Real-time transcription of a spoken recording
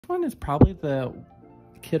This one is probably the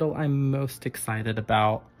Kiddle I'm most excited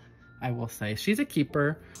about, I will say. She's a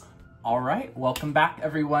keeper. All right, welcome back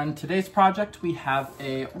everyone. Today's project, we have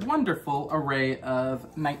a wonderful array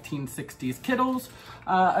of 1960s Kiddles.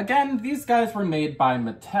 Again, these guys were made by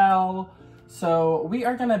Mattel, so we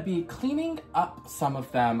are gonna be cleaning up some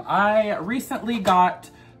of them. I recently got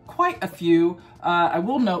quite a few. I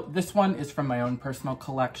will note this one is from my own personal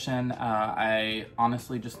collection. I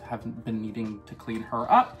honestly just haven't been needing to clean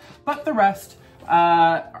her up, but the rest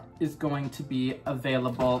is going to be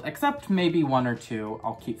available, except maybe one or two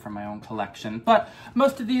I'll keep from my own collection. But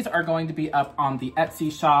most of these are going to be up on the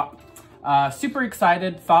Etsy shop. Super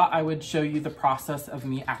excited, thought I would show you the process of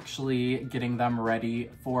me actually getting them ready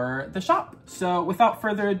for the shop. So without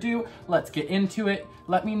further ado, let's get into it.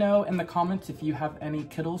 Let me know in the comments if you have any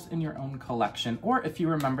Kiddles in your own collection, or if you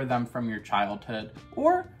remember them from your childhood,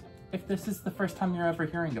 or if this is the first time you're ever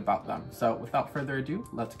hearing about them. So without further ado,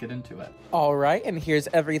 let's get into it. All right, and here's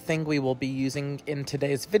everything we will be using in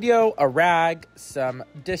today's video. A rag, some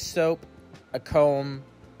dish soap, a comb,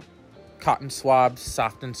 cotton swabs,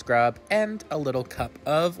 soft and scrub, and a little cup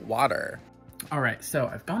of water. All right, so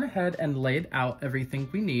I've gone ahead and laid out everything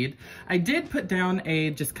we need. I did put down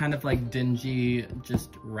a just kind of like dingy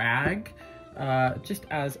just rag, just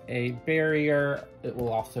as a barrier. It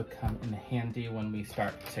will also come in handy when we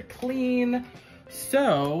start to clean.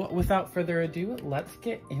 So without further ado, let's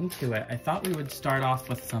get into it. I thought we would start off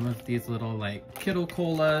with some of these little like Kiddle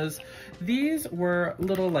Colas. These were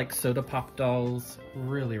little like soda pop dolls,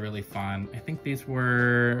 really, really fun. I think these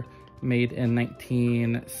were made in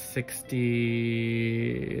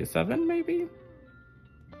 1967, maybe?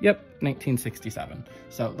 Yep, 1967.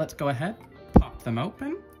 So let's go ahead, pop them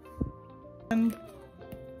open. And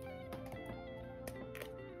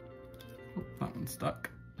oh, that one's stuck.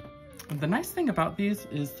 The nice thing about these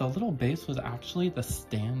is the little base was actually the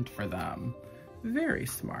stand for them. Very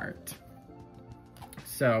smart.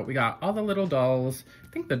 So we got all the little dolls. I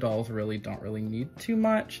think the dolls don't really need too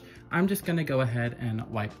much. I'm just gonna go ahead and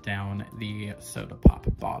wipe down the soda pop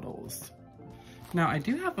bottles. Now I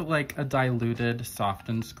do have like a diluted soft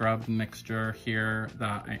and scrub mixture here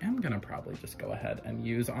that I am gonna probably just go ahead and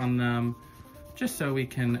use on them, just so we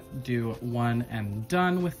can do one and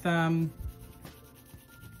done with them.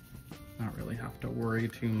 Not really have to worry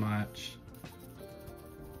too much.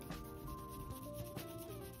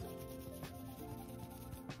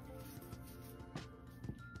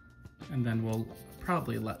 And then we'll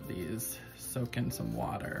probably let these soak in some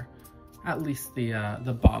water, at least the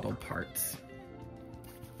bottle parts.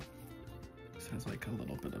 This has like a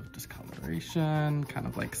little bit of discoloration, kind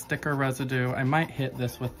of like sticker residue. I might hit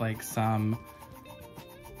this with like some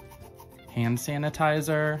hand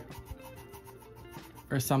sanitizer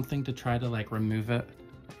or something to try to like remove it,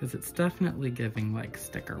 because it's definitely giving like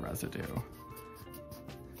sticker residue.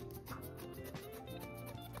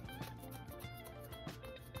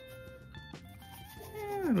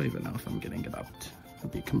 I don't even know if I'm getting it up, to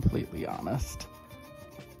be completely honest.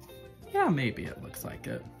 Yeah, maybe it looks like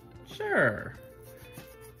it. Sure.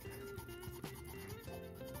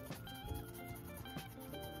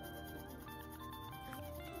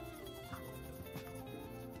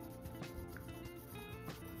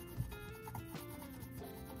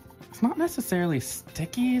 It's not necessarily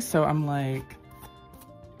sticky, so I'm like,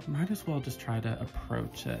 might as well just try to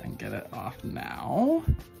approach it and get it off now.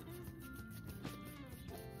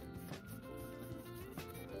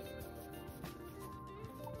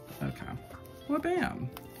 Okay, well, bam.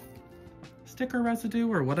 Sticker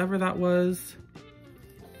residue or whatever that was,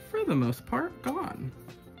 for the most part, gone.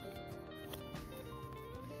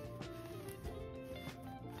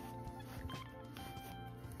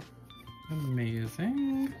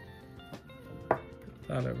 Amazing. Put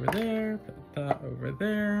that over there, put that over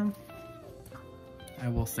there. I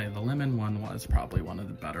will say the lemon one was probably one of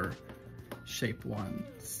the better shaped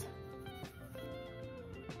ones.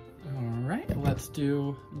 All right, let's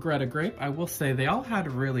do Greta Grape. I will say they all had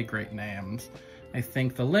really great names. I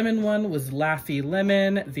think the lemon one was Laffy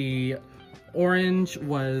Lemon. The orange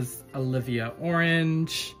was Olivia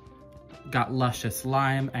Orange. Got Luscious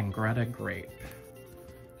Lime and Greta Grape.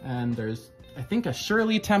 And there's, I think, a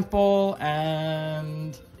Shirley Temple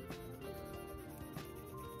and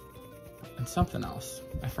something else.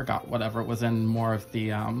 I forgot whatever was in more of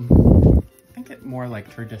the, I think it more like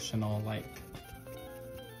traditional, like,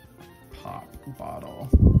 pop bottle.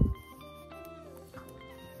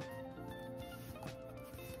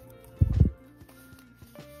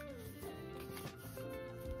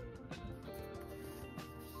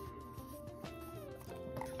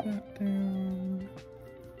 Put that down.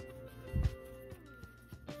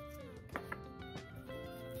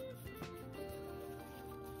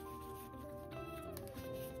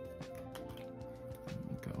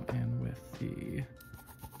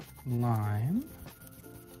 lime.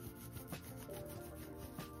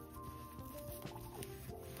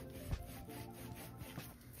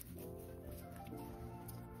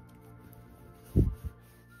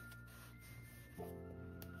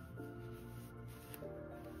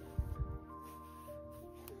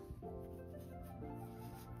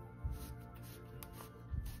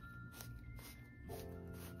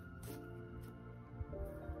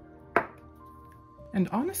 And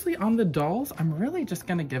honestly, on the dolls, I'm really just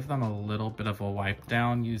gonna give them a little bit of a wipe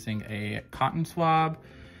down using a cotton swab.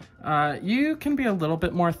 You can be a little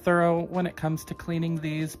bit more thorough when it comes to cleaning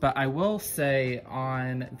these, but I will say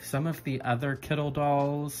on some of the other Kiddle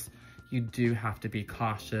dolls, you do have to be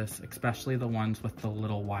cautious, especially the ones with the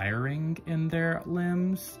little wiring in their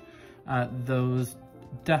limbs. Those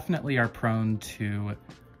definitely are prone to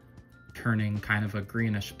turning kind of a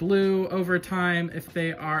greenish blue over time if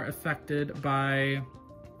they are affected by,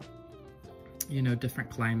 you know, different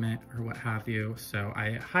climate or what have you. So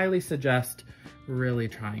I highly suggest really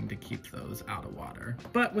trying to keep those out of water.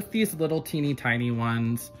 But with these little teeny tiny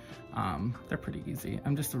ones, they're pretty easy.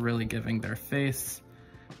 I'm just really giving their face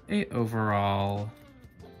a overall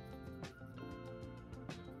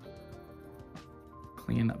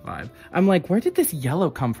clean vibe. I'm like, where did this yellow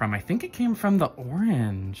come from? I think it came from the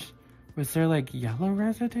orange. Was there like yellow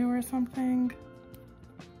residue or something?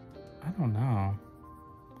 I don't know.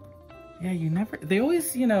 Yeah, you never, they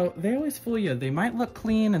always, you know, they always fool you. They might look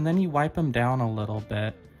clean and then you wipe them down a little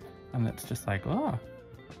bit and it's just like, oh.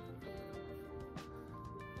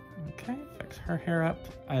 Okay, fix her hair up.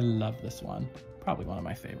 I love this one. Probably one of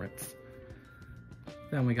my favorites.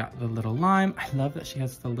 Then we got the little lime. I love that she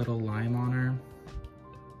has the little lime on her.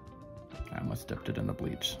 I almost dipped it in the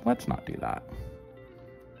bleach. Let's not do that.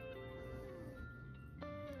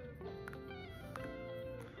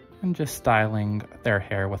 And just styling their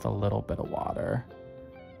hair with a little bit of water,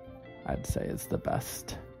 I'd say is the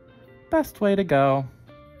best way to go.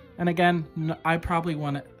 And again, I probably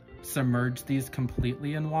want to submerge these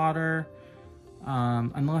completely in water,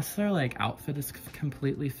 unless their like outfit is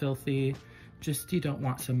completely filthy. Just, you don't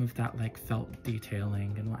want some of that like felt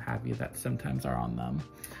detailing and what have you that sometimes are on them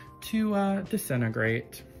to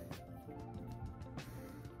disintegrate.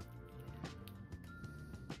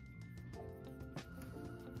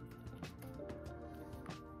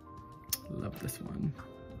 Love this one.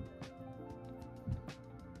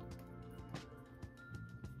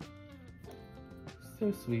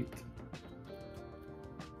 So sweet.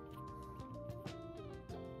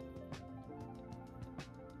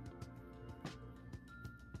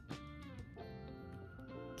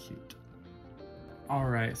 Cute. All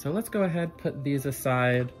right, so let's go ahead, put these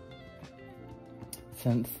aside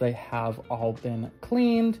since they have all been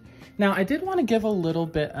cleaned. Now, I did want to give a little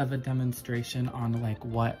bit of a demonstration on like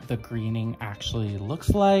what the greening actually looks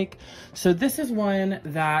like. So this is one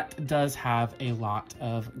that does have a lot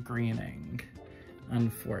of greening,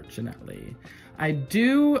 unfortunately. I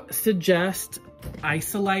do suggest I do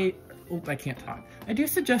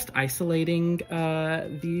suggest isolating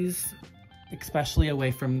these, especially away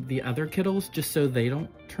from the other Kiddles, just so they don't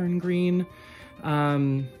turn green.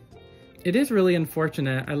 It is really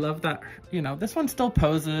unfortunate. I love that, you know, this one still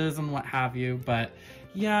poses and what have you, but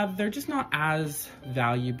yeah, they're just not as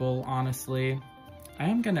valuable, honestly. I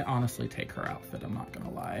am gonna honestly take her outfit, I'm not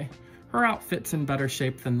gonna lie. Her outfit's in better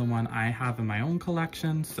shape than the one I have in my own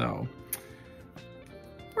collection, so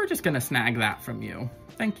we're just gonna snag that from you.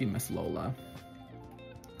 Thank you, Miss Lola.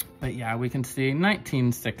 But yeah, we can see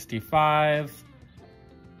 1965,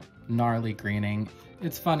 gnarly greening.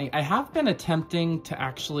 It's funny, I have been attempting to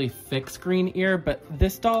actually fix green ear, but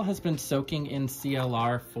this doll has been soaking in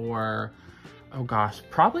CLR for, oh gosh,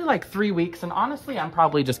 probably like 3 weeks. And honestly, I'm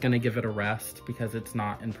probably just gonna give it a rest because it's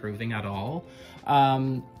not improving at all.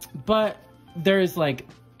 But there's like,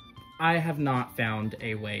 I have not found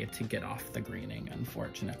a way to get off the greening,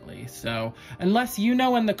 unfortunately. So unless you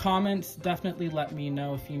know in the comments, definitely let me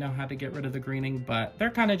know if you know how to get rid of the greening, but they're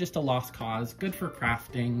kind of just a lost cause, good for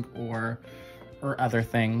crafting or other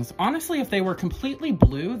things. Honestly, if they were completely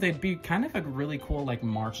blue, they'd be kind of a really cool, like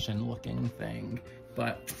Martian looking thing.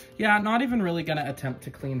 But yeah, not even really gonna attempt to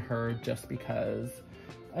clean her just because,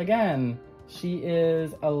 again, she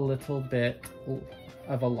is a little bit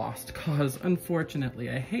of a lost cause, unfortunately.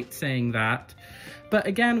 I hate saying that. But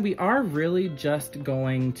again, we are really just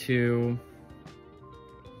going to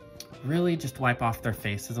really just wipe off their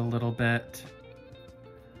faces a little bit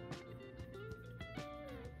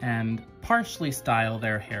and partially style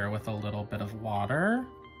their hair with a little bit of water.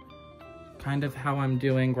 Kind of how I'm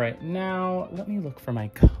doing right now. Let me look for my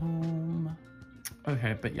comb.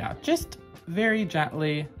 Okay, but yeah, just very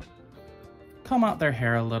gently comb out their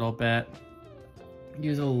hair a little bit.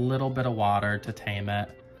 Use a little bit of water to tame it,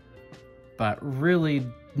 but really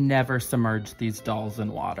never submerge these dolls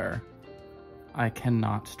in water. I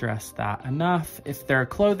cannot stress that enough. If their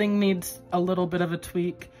clothing needs a little bit of a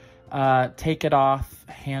tweak, take it off,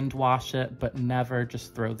 hand wash it, but never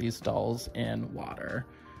just throw these dolls in water,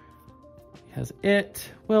 because it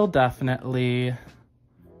will definitely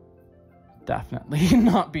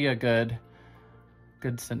not be a good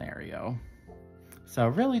scenario. So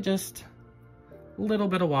really just a little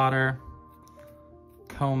bit of water,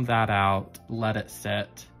 comb that out, let it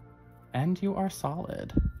sit, and you are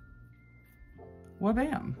solid.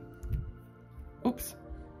 Wha-bam. Oops.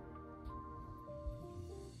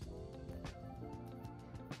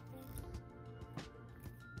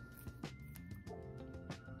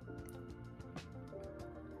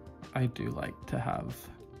 I do like to have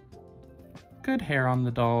good hair on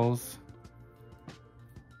the dolls.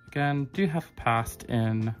 Again, do have a past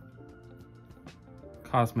in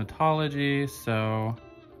cosmetology, so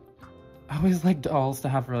I always like dolls to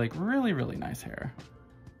have like really nice hair.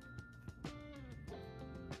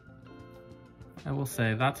 I will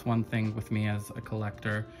say that's one thing with me as a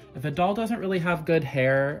collector. If a doll doesn't really have good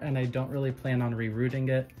hair and I don't really plan on rerooting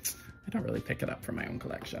it, I don't really pick it up for my own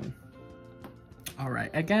collection. All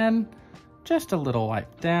right, again, just a little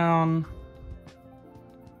wipe down.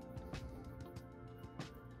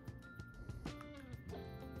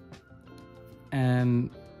 And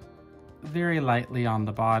very lightly on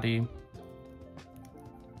the body,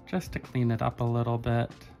 just to clean it up a little bit.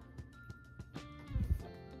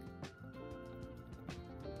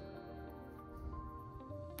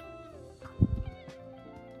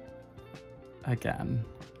 Again,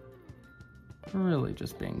 really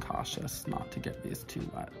just being cautious not to get these too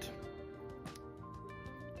wet.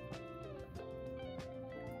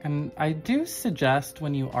 And I do suggest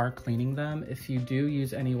when you are cleaning them, if you do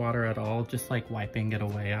use any water at all, just like wiping it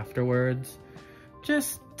away afterwards.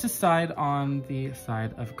 Just decide on the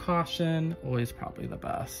side of caution, always probably the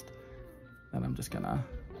best. Then I'm just gonna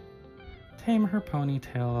tame her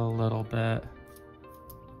ponytail a little bit.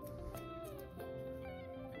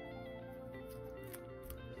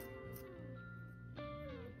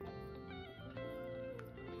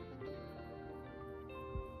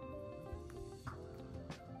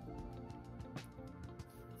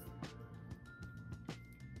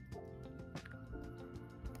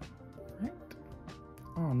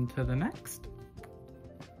 On to the next.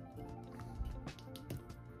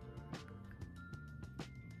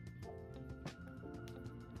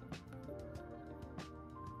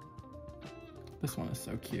 This one is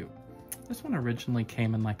so cute. This one originally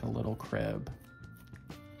came in like a little crib.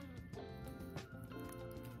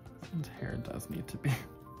 His hair does need to be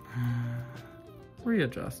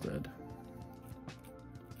readjusted.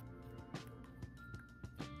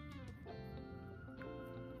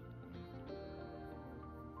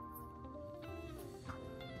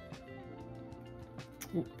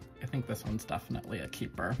 Ooh, I think this one's definitely a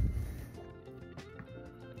keeper.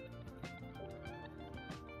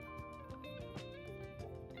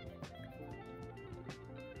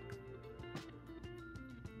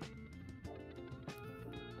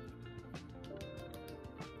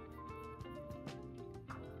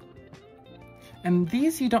 And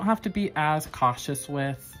these you don't have to be as cautious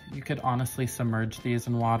with. You could honestly submerge these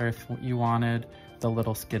in water if you wanted, the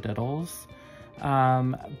little skididdles.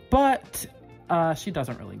 But she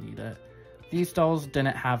doesn't really need it. These dolls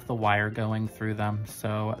didn't have the wire going through them,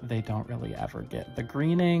 so they don't really ever get the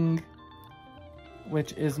greening,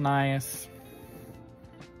 which is nice.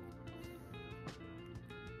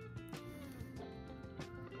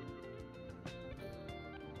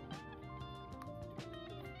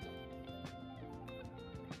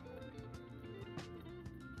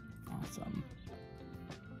 Awesome.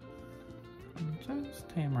 And just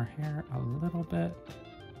tame her hair a little bit.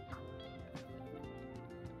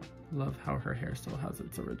 Love how her hair still has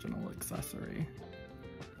its original accessory.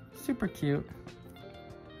 Super cute.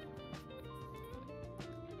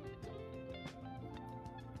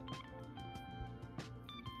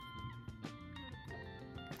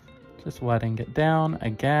 Just wetting it down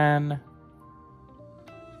again.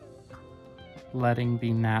 Letting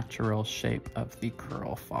the natural shape of the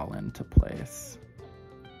curl fall into place.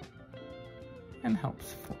 And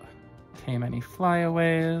helps tame any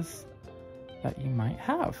flyaways that you might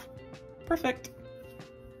have. Perfect.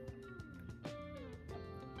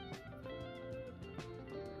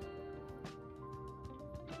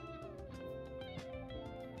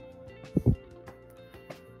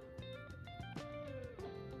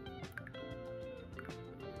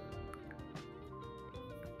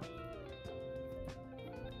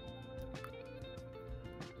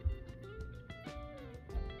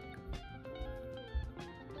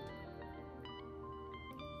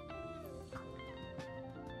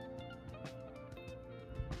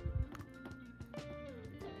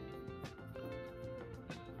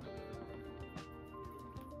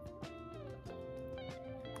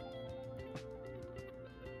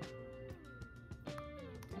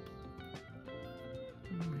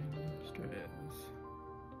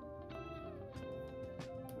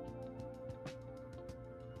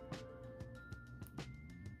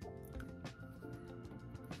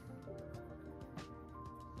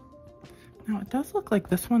 Now it does look like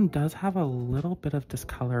this one does have a little bit of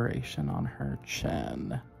discoloration on her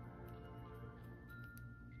chin.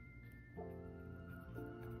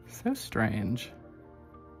 So strange.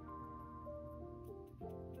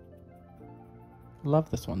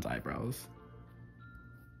 Love this one's eyebrows.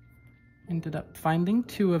 Ended up finding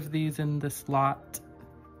 2 of these in this lot.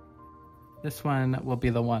 This one will be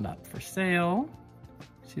the one up for sale.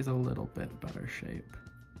 She's a little bit better shape.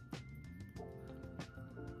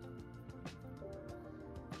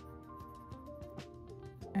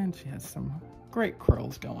 And she has some great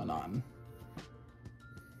curls going on.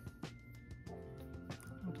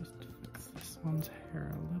 I'll just fix this one's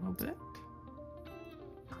hair a little bit.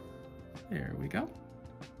 There we go.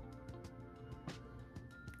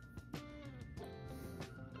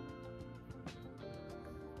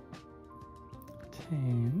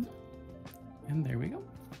 Tame. And there we go.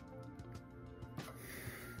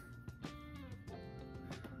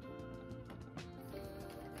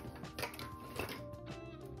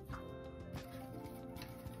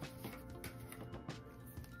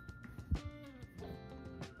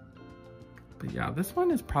 But yeah, this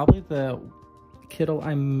one is probably the Kiddle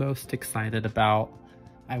I'm most excited about,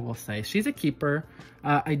 I will say. She's a keeper.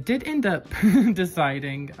 I did end up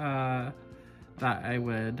deciding that I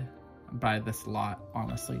would buy this lot,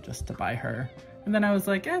 honestly, just to buy her. And then I was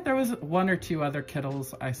like, there was 1 or 2 other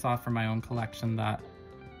Kiddles I saw for my own collection that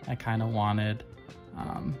I kind of wanted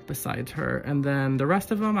besides her. And then the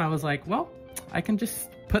rest of them, I was like, well, I can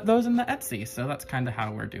just put those in the Etsy. So that's kind of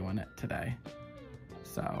how we're doing it today.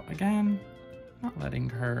 So again, not letting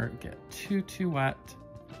her get too wet.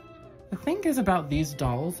 The thing is about these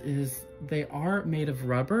dolls is they are made of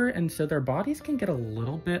rubber, and so their bodies can get a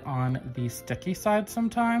little bit on the sticky side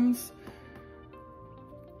sometimes.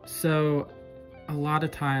 So a lot of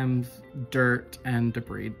times dirt and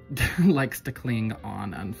debris likes to cling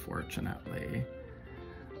on, unfortunately.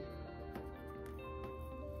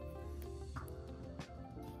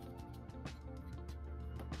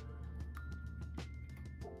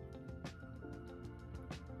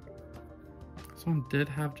 This one did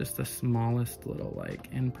have just the smallest little like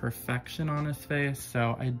imperfection on his face,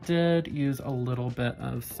 so I did use a little bit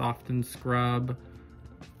of softened scrub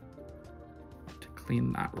to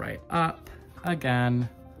clean that right up. Again,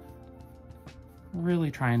 really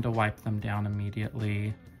trying to wipe them down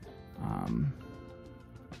immediately.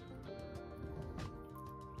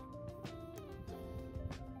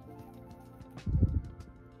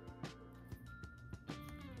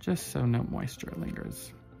 Just so no moisture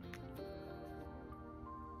lingers.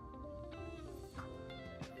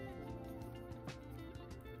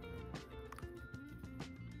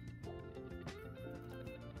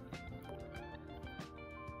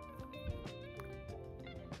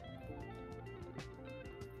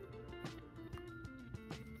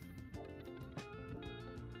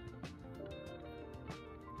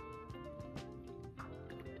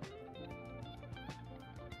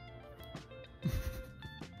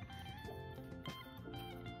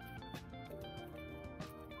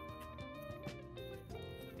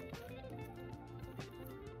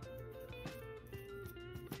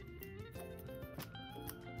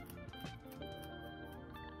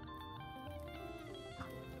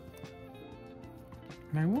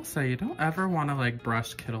 And I will say, you don't ever want to like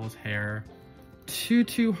brush Kiddle's hair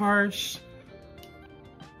too harsh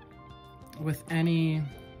with any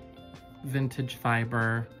vintage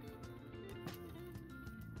fiber.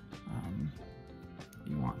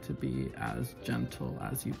 You want to be as gentle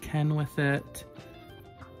as you can with it.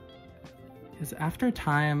 Because after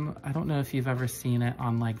time, I don't know if you've ever seen it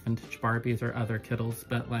on like vintage Barbies or other Kiddles,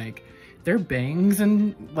 but like their bangs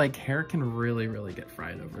and like hair can really get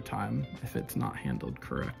fried over time if it's not handled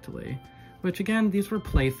correctly. Which again, these were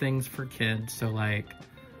playthings for kids, so like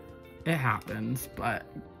it happens, but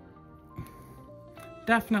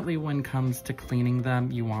definitely when it comes to cleaning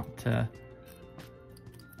them, you want to,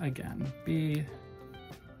 again, be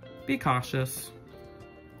cautious,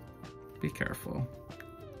 be careful.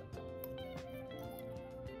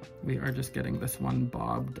 We are just getting this one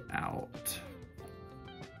bobbed out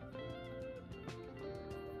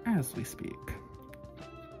as we speak.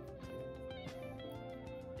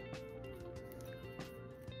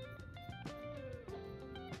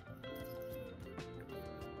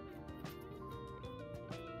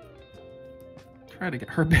 Try to get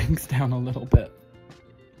her bangs down a little bit.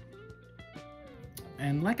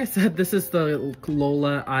 And like I said, this is the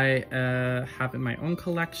Lola I have in my own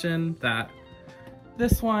collection.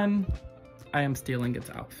 This one, I am stealing its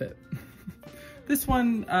outfit. This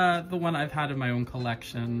one, the one I've had in my own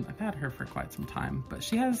collection, I've had her for quite some time, but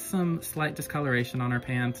she has some slight discoloration on her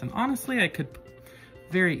pants, and honestly, I could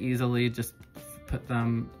very easily just put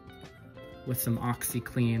them with some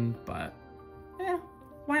OxyClean, but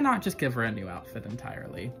why not just give her a new outfit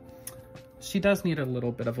entirely? She does need a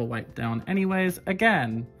little bit of a wipe down anyways.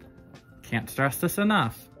 Again, can't stress this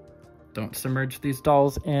enough. Don't submerge these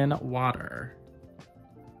dolls in water.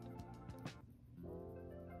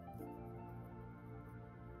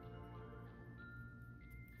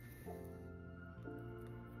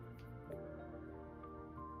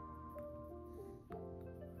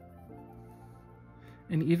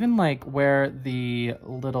 And even like where the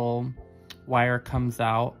little wire comes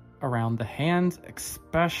out around the hands,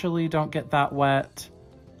 especially don't get that wet,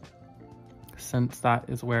 since that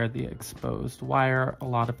is where the exposed wire a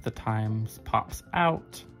lot of the times pops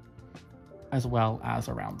out, as well as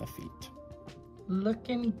around the feet.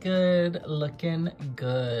 Looking good, looking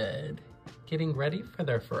good. Getting ready for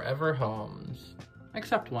their forever homes.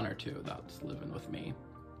 Except one or two that's living with me.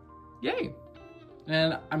 Yay!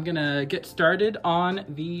 And I'm gonna get started on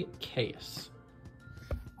the case.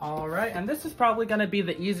 All right, and this is probably gonna be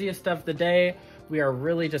the easiest of the day. We are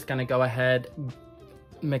really just gonna go ahead,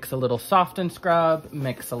 mix a little soft and scrub,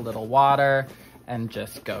 mix a little water, and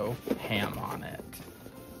just go ham on it.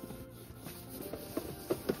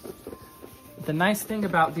 The nice thing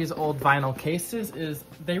about these old vinyl cases is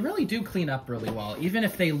they really do clean up really well, even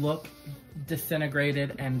if they look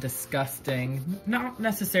disintegrated and disgusting. Not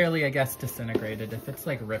necessarily, I guess, disintegrated. If it's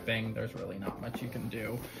like ripping, there's really not much you can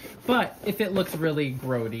do. But if it looks really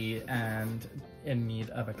grody and in need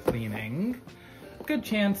of a cleaning, good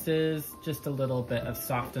chance is just a little bit of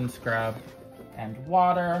soft and scrub and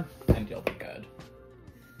water and you'll be good.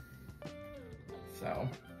 So,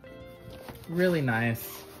 really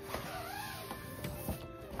nice.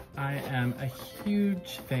 I am a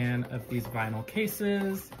huge fan of these vinyl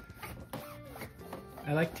cases.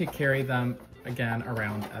 I like to carry them, again,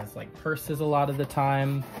 around as like purses a lot of the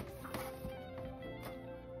time.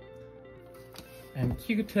 And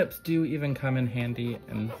Q-tips do even come in handy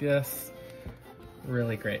in this.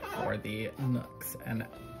 Really great for the nooks and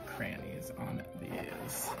crannies on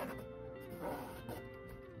these.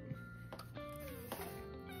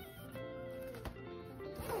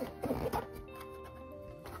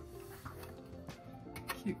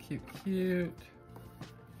 Cute, cute, cute.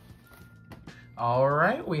 All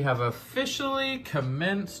right, we have officially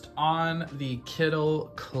commenced on the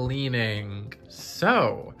Kiddle cleaning.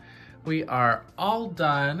 So we are all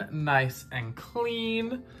done, nice and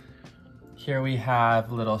clean. Here we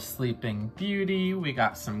have little Sleeping Beauty. We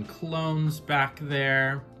got some clones back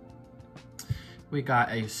there. We got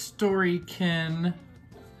a Storykin.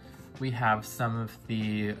 We have some of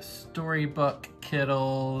the Storybook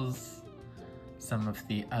Kiddles. Some of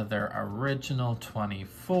the other original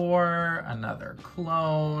 24, another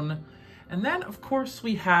clone. And then of course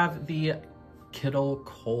we have the Kiddle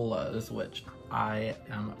Colas, which I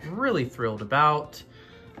am really thrilled about.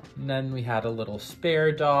 And then we had a little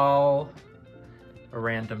spare doll, a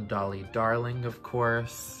random Dolly Darling, of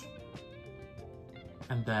course,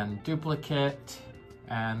 and then duplicate.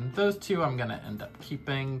 And those two I'm gonna end up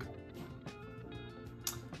keeping.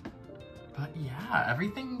 But yeah,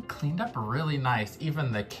 everything cleaned up really nice.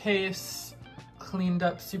 Even the case cleaned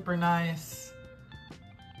up super nice.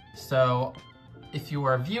 So if you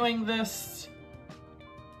are viewing this,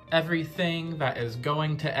 everything that is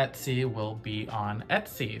going to Etsy will be on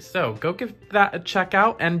Etsy. So go give that a check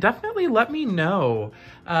out and definitely let me know.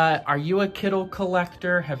 Are you a Kiddle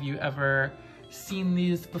collector? Have you ever seen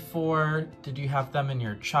these before? Did you have them in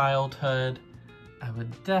your childhood? I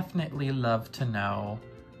would definitely love to know.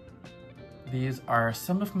 These are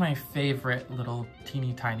some of my favorite little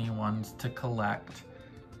teeny tiny ones to collect.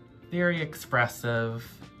 Very expressive,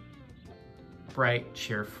 bright,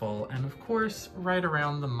 cheerful, and of course, right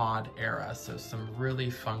around the mod era, so some really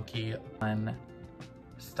funky, fun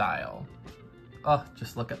style. Oh,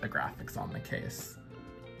 just look at the graphics on the case.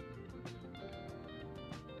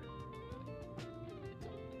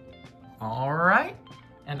 All right,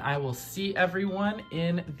 and I will see everyone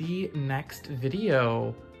in the next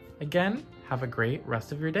video. Again, have a great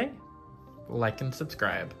rest of your day. Like and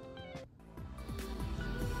subscribe.